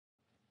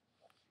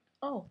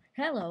Oh,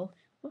 hello.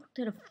 Welcome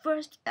to the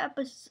first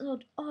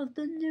episode of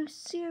the new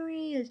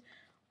series.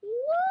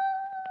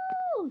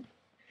 Woo!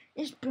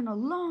 It's been a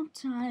long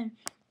time,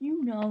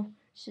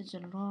 since a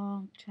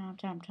long time.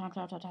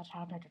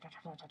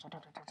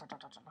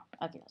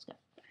 Okay, let's go.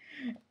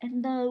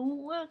 And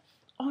what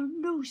our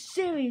new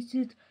series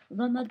is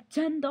the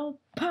Nintendo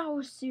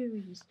Power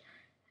Series.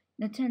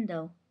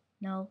 Nintendo.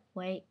 No,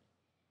 wait.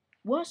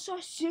 What's our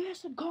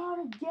series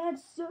called again,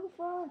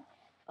 Silver?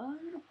 I'm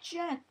gonna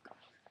check.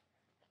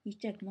 You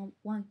check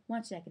one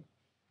second.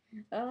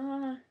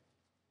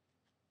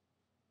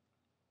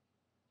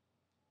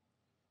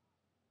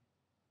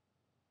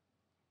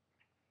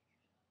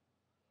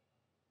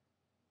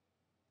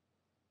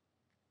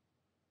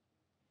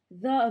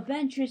 The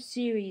Adventure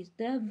Series.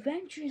 The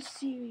Adventure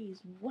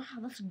Series. Wow,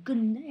 that's a good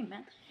name,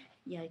 man.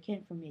 Yeah, it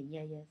came from me.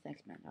 Yeah,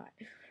 thanks, man. Alright.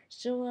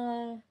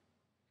 So,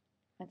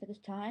 I think it's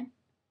time.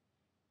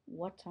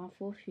 What time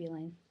for a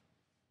feeling?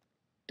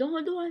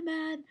 Don't do it,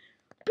 man.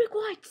 Big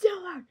white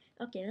silver.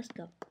 Okay, let's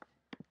go.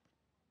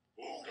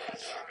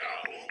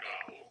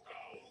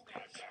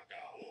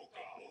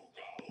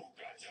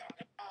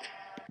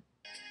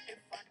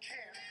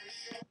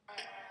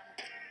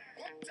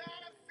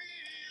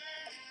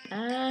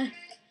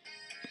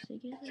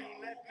 Together.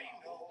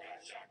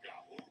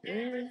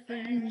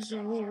 Everything's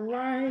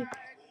alright.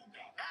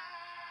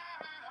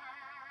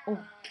 Oh.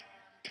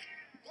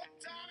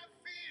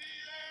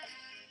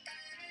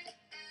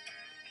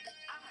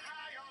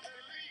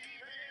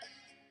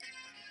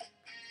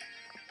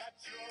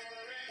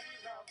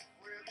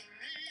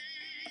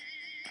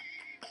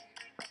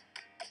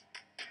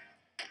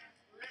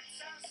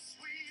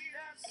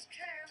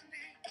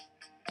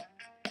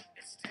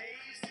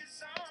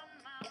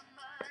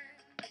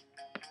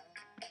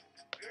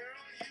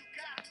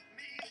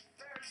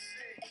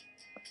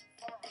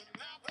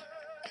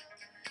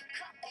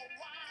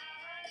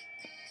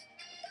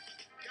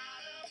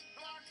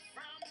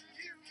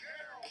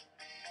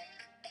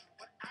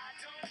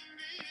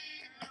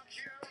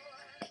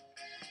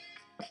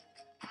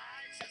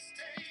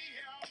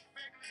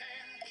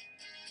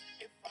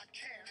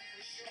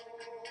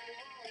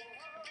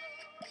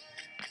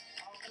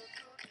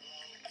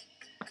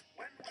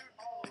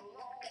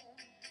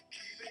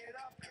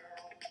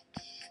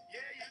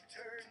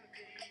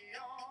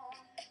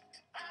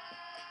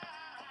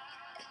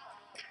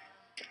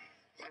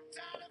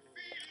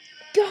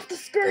 Get off the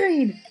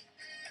screen!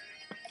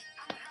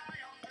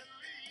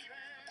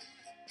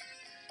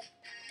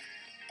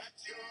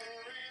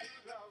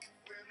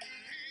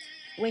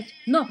 Wait,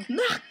 no!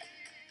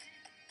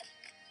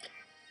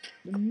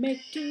 Make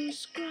to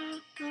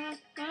subscribe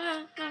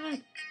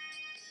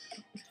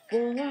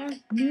for our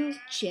new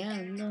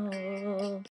channel.